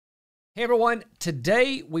Hey everyone,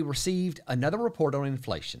 today we received another report on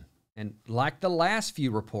inflation. And like the last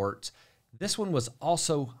few reports, this one was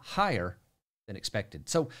also higher than expected.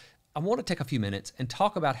 So I want to take a few minutes and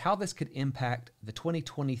talk about how this could impact the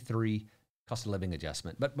 2023 cost of living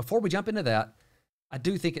adjustment. But before we jump into that, I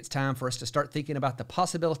do think it's time for us to start thinking about the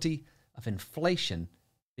possibility of inflation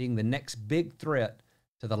being the next big threat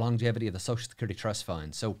to the longevity of the Social Security Trust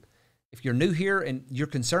Fund. So if you're new here and you're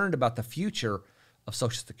concerned about the future of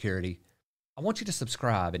Social Security, I want you to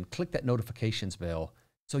subscribe and click that notifications bell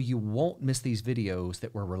so you won't miss these videos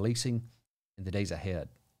that we're releasing in the days ahead.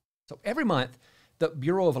 So every month, the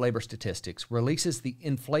Bureau of Labor Statistics releases the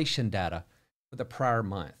inflation data for the prior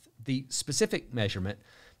month. The specific measurement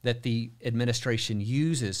that the administration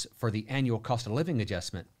uses for the annual cost of living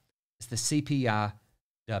adjustment is the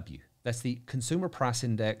CPI-W. That's the Consumer Price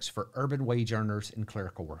Index for urban wage earners and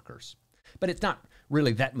clerical workers. But it's not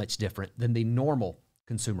really that much different than the normal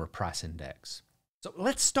Consumer Price Index. So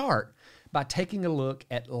let's start by taking a look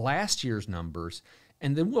at last year's numbers,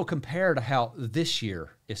 and then we'll compare to how this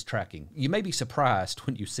year is tracking. You may be surprised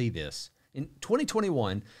when you see this. In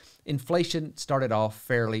 2021, inflation started off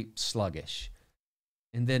fairly sluggish.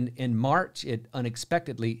 And then in March, it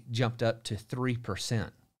unexpectedly jumped up to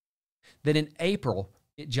 3%. Then in April,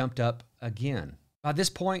 it jumped up again. By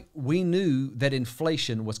this point, we knew that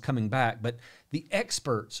inflation was coming back, but the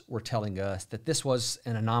experts were telling us that this was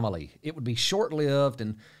an anomaly. It would be short-lived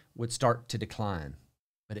and would start to decline,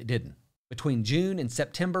 but it didn't. Between June and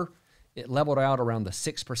September, it leveled out around the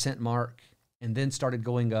 6% mark and then started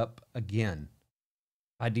going up again.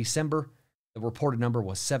 By December, the reported number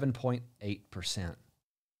was 7.8%.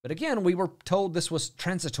 But again, we were told this was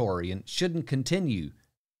transitory and shouldn't continue.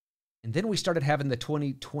 And then we started having the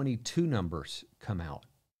 2022 numbers come out.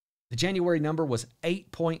 The January number was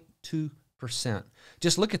 8.2%.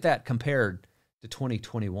 Just look at that compared to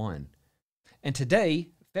 2021. And today,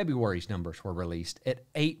 February's numbers were released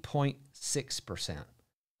at 8.6%.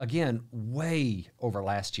 Again, way over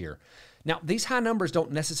last year. Now, these high numbers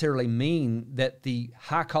don't necessarily mean that the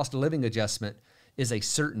high cost of living adjustment is a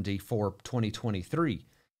certainty for 2023.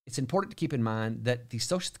 It's important to keep in mind that the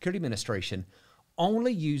Social Security Administration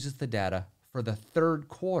only uses the data for the third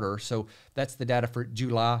quarter, so that's the data for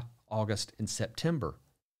July, August, and September.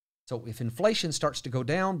 So if inflation starts to go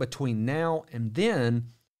down between now and then,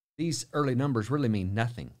 these early numbers really mean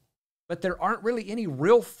nothing. But there aren't really any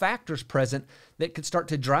real factors present that could start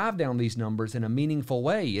to drive down these numbers in a meaningful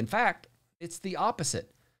way. In fact, it's the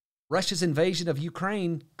opposite. Russia's invasion of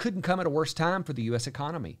Ukraine couldn't come at a worse time for the U.S.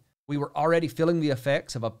 economy. We were already feeling the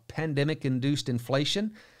effects of a pandemic-induced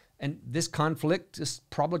inflation, and this conflict is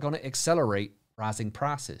probably going to accelerate rising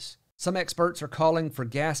prices. Some experts are calling for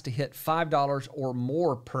gas to hit $5 or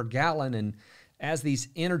more per gallon, and as these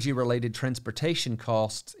energy-related transportation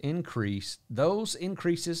costs increase, those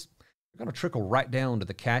increases are going to trickle right down to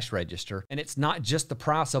the cash register. And it's not just the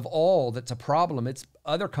price of oil that's a problem, it's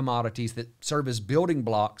other commodities that serve as building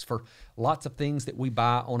blocks for lots of things that we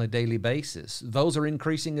buy on a daily basis. Those are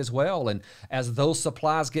increasing as well, and as those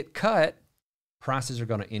supplies get cut, prices are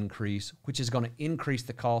going to increase, which is going to increase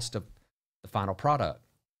the cost of the final product.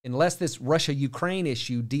 Unless this Russia-Ukraine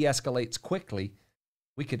issue de-escalates quickly,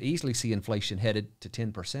 we could easily see inflation headed to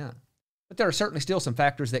 10%. But there are certainly still some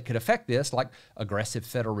factors that could affect this, like aggressive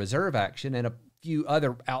Federal Reserve action and a few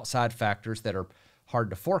other outside factors that are hard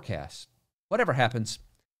to forecast. Whatever happens,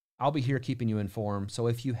 I'll be here keeping you informed. So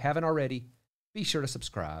if you haven't already, be sure to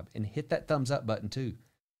subscribe and hit that thumbs up button too.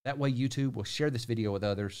 That way YouTube will share this video with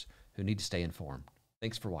others who need to stay informed.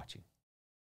 Thanks for watching.